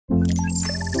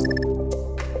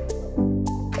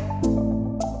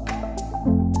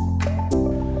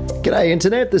G'day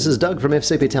Internet, this is Doug from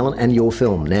FCPTalent and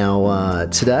YourFilm. Now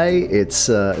today it's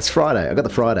Friday. I've got the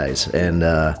Fridays and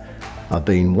I've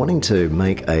been wanting to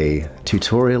make a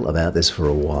tutorial about this for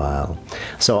a while.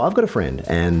 So I've got a friend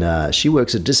and she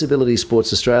works at Disability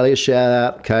Sports Australia. Shout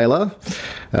out Kayla.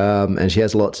 And she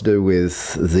has a lot to do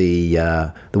with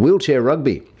the wheelchair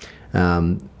rugby.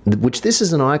 Which this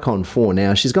is an icon for.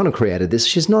 Now, she's gone and created this.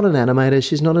 She's not an animator,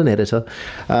 she's not an editor,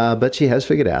 but she has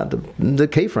figured out the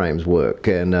keyframes work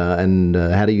and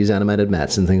how to use animated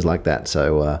mats and things like that.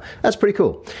 So that's pretty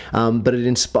cool. But it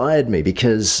inspired me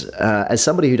because as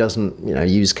somebody who doesn't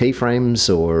use keyframes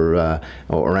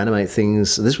or animate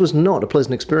things, this was not a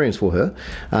pleasant experience for her.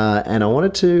 And I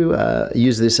wanted to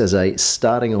use this as a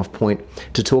starting off point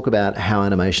to talk about how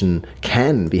animation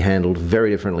can be handled very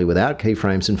differently without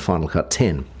keyframes in Final Cut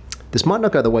 10. This might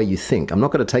not go the way you think. I'm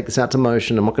not going to take this out to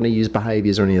Motion. I'm not going to use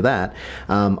behaviors or any of that.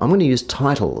 I'm going to use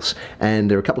titles.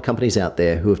 And there are a couple of companies out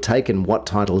there who have taken what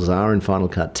titles are in Final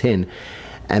Cut 10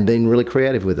 and been really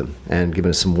creative with them and given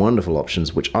us some wonderful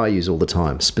options, which I use all the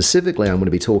time. Specifically, I'm going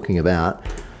to be talking about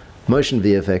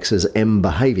MotionVFX's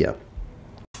mBehavior.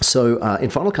 So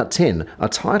in Final Cut 10, a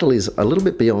title is a little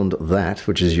bit beyond that,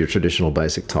 which is your traditional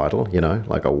basic title,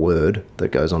 like a word that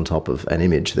goes on top of an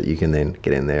image that you can then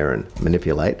get in there and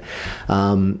manipulate.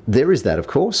 There is that, of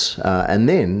course, and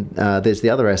then there's the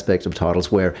other aspect of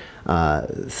titles where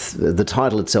the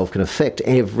title itself can affect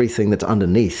everything that's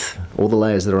underneath, all the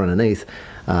layers that are underneath.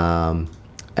 And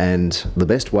the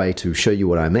best way to show you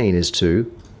what I mean is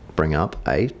to bring up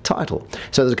a title.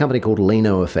 So there's a company called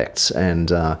Lino Effects, and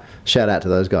shout out to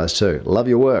those guys too. Love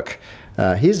your work.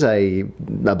 Here's a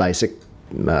basic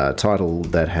title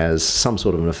that has some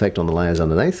sort of an effect on the layers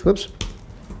underneath. Whoops.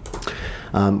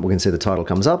 We can see the title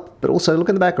comes up, but also look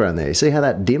in the background there. You see how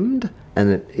that dimmed?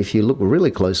 And if you look really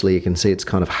closely, you can see it's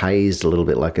kind of hazed a little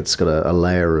bit, like it's got a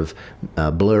layer of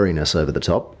blurriness over the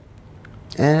top.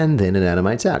 And then it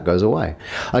animates out, goes away.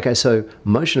 Okay, so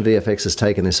MotionVFX has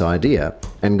taken this idea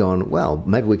and gone, well,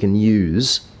 maybe we can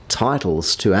use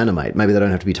titles to animate. Maybe they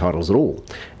don't have to be titles at all.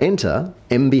 Enter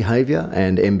mBehavior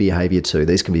and mBehavior 2.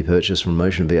 These can be purchased from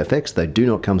MotionVFX. They do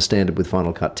not come standard with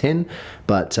Final Cut 10,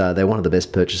 but they're one of the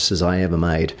best purchases I ever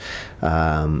made.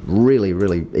 Really,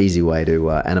 really easy way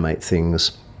to animate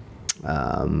things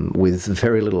with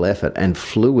very little effort and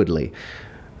fluidly.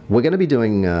 We're going to be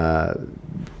doing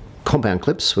compound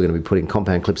clips. We're going to be putting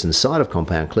compound clips inside of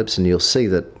compound clips, and you'll see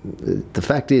that the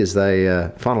fact is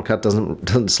Final Cut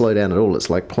doesn't slow down at all.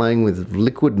 It's like playing with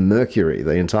liquid mercury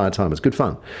the entire time. It's good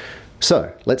fun.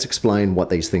 So let's explain what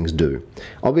these things do.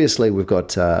 Obviously, we've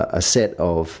got a set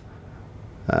of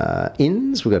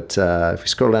ins. We've got, if we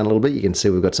scroll down a little bit, you can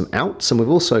see we've got some outs, and we've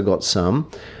also got some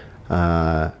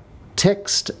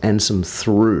text and some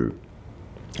through.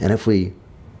 And if we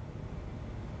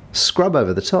scrub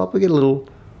over the top, we get a little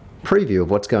preview of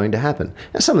what's going to happen.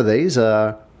 Now, some of these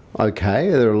are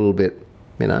okay. They're a little bit,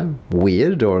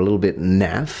 weird or a little bit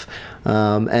naff,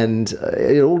 and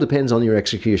it all depends on your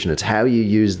execution. It's how you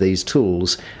use these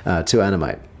tools to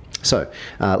animate. So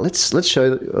let's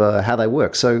show how they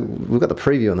work. So we've got the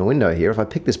preview on the window here. If I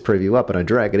pick this preview up and I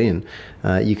drag it in,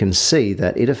 you can see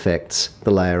that it affects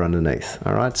the layer underneath.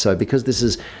 All right. So because this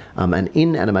is an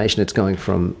in animation, it's going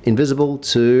from invisible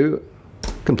to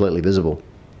completely visible.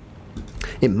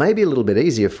 It may be a little bit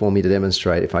easier for me to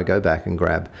demonstrate if I go back and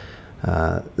grab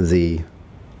the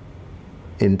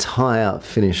entire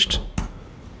finished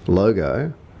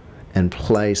logo and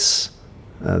place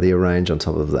the arrange on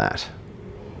top of that.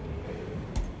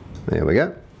 There we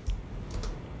go.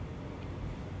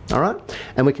 All right,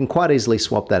 and we can quite easily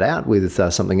swap that out with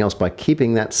something else by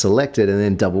keeping that selected and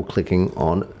then double clicking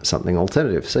on something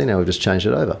alternative. See, now we've just changed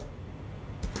it over.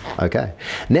 Okay,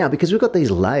 now because we've got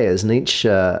these layers and each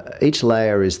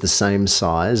layer is the same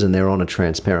size and they're on a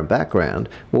transparent background,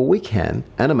 well, we can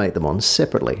animate them on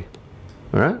separately.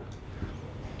 All right.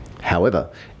 However,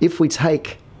 if we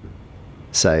take,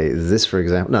 say, this for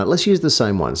example, no, let's use the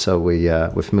same one so we're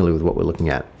familiar with what we're looking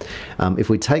at. If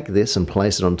we take this and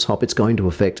place it on top, it's going to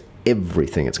affect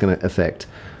everything. It's going to affect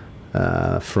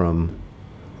from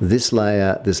this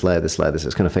layer, this layer, this layer, this.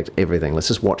 It's going to affect everything. Let's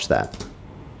just watch that.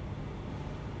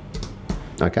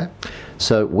 Okay,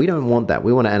 so we don't want that.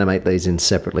 We want to animate these in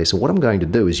separately. So what I'm going to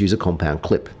do is use a compound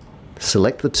clip.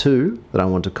 Select the two that I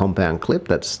want to compound clip.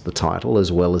 That's the title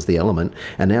as well as the element.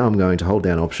 And now I'm going to hold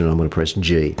down Option and I'm going to press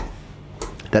G.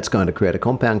 That's going to create a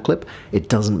compound clip. It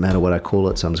doesn't matter what I call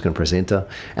it, so I'm just going to press Enter,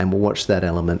 and we'll watch that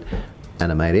element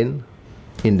animate in,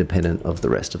 independent of the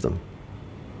rest of them.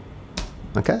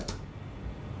 Okay?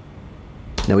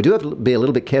 Now we do have to be a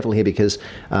little bit careful here because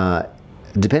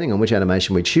depending on which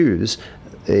animation we choose,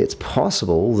 it's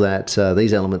possible that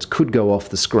these elements could go off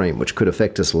the screen, which could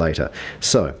affect us later.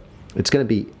 So it's going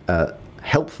to be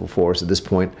helpful for us at this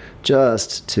point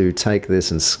just to take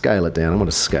this and scale it down. I'm going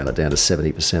to scale it down to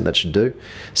 70%. That should do.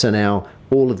 So now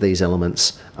all of these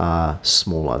elements are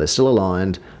smaller. They're still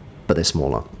aligned, but they're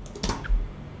smaller.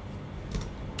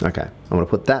 Okay, I'm going to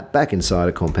put that back inside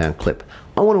a compound clip.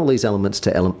 I want all these elements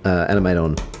to animate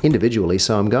on individually,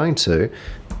 so I'm going to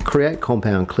create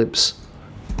compound clips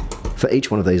for each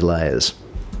one of these layers.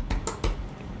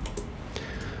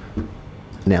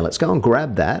 Now let's go and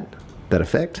grab that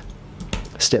effect,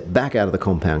 step back out of the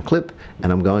compound clip,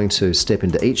 and I'm going to step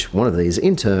into each one of these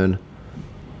in turn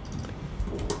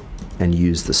and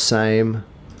use the same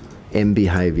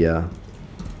mBehavior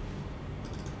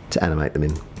to animate them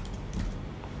in.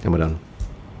 And we're done.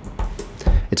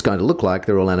 It's going to look like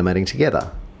they're all animating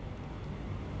together.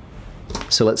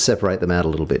 So let's separate them out a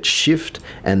little bit. Shift,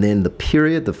 and then the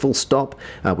period, the full stop,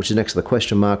 which is next to the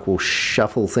question mark, will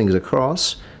shuffle things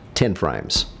across 10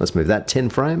 frames. Let's move that 10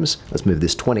 frames. Let's move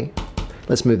this 20.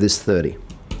 Let's move this 30.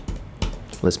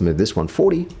 Let's move this one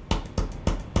 40.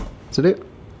 That's it.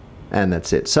 And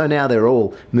that's it. So now they're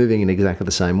all moving in exactly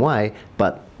the same way,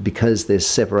 but because they're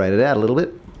separated out a little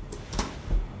bit,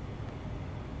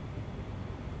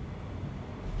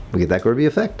 we get that groovy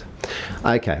effect.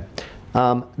 Okay,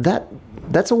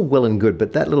 that's all well and good,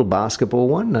 but that little basketball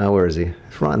one, no, where is he?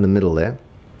 It's right in the middle there.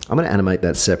 I'm going to animate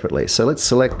that separately. So let's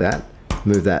select that,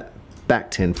 move that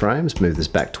back 10 frames, move this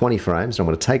back 20 frames. And I'm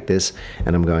going to take this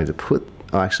and I'm going to put,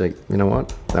 oh, actually, you know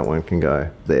what? That one can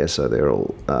go there, so they're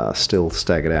all still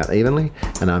staggered out evenly.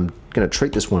 And I'm going to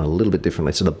treat this one a little bit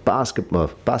differently. So the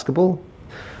basketball,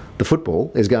 the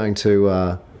football is going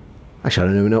to, actually, I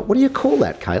don't even know. What do you call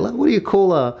that, Kayla? What do you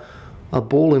call a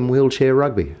ball in wheelchair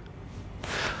rugby?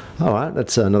 All right,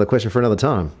 that's another question for another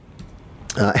time.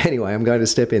 Anyway, I'm going to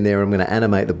step in there and I'm going to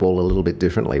animate the ball a little bit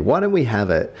differently. Why don't we have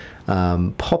it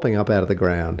popping up out of the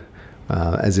ground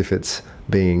as if it's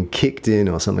being kicked in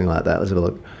or something like that. Let's have a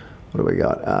look. What do we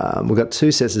got? We've got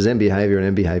two sets of mBehavior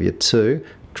and mBehavior 2.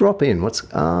 Drop in.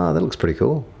 That looks pretty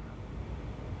cool.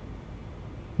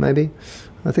 Maybe.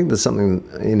 I think there's something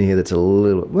in here that's a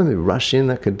little, maybe rush in,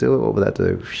 that could do it. What would that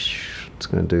do? It's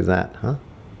going to do that, huh?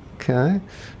 Okay.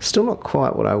 Still not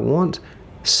quite what I want.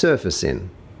 Surface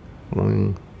in.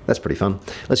 That's pretty fun.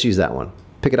 Let's use that one.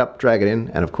 Pick it up, drag it in,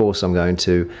 and of course I'm going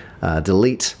to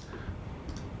delete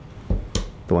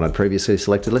the one I previously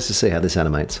selected. Let's just see how this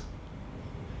animates.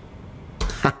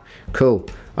 Ha! Cool.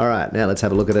 All right, now let's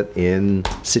have a look at it in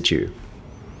situ.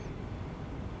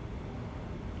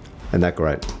 Isn't that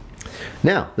great?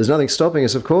 Now, there's nothing stopping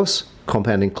us, of course,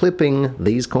 compounding clipping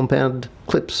these compound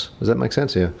clips. Does that make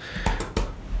sense here?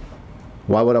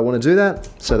 Why would I want to do that?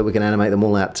 So that we can animate them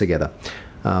all out together.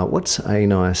 What's a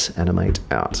nice animate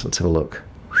out? Let's have a look.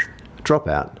 Drop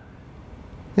out.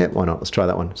 Yeah, why not? Let's try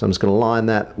that one. So I'm just going to line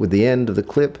that with the end of the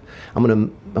clip. I want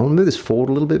to move this forward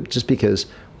a little bit just because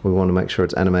we want to make sure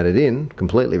it's animated in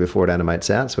completely before it animates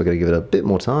out. So we're going to give it a bit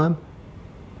more time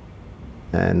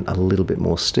and a little bit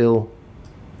more still.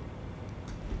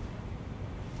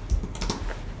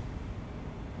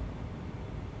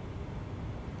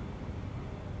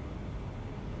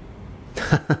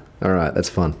 All right, that's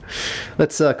fun.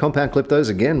 Let's compound clip those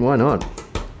again. Why not?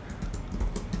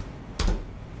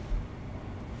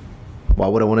 Why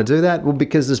would I want to do that? Well,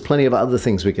 because there's plenty of other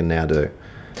things we can now do.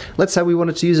 Let's say we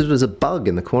wanted to use it as a bug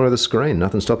in the corner of the screen.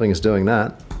 Nothing stopping us doing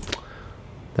that.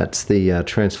 That's the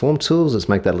transform tools. Let's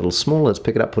make that a little smaller. Let's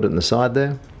pick it up, put it in the side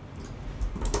there.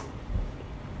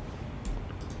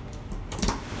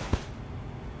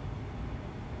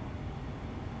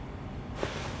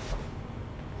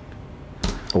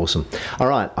 Awesome. All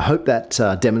right, I hope that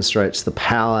demonstrates the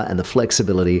power and the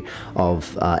flexibility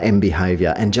of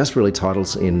mBehavior and just really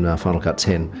titles in Final Cut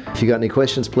 10. If you've got any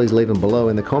questions, please leave them below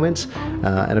in the comments.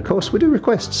 And of course, we do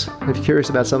requests. If you're curious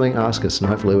about something, ask us, and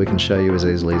hopefully we can show you as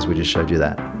easily as we just showed you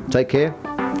that. Take care.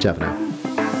 Ciao for now.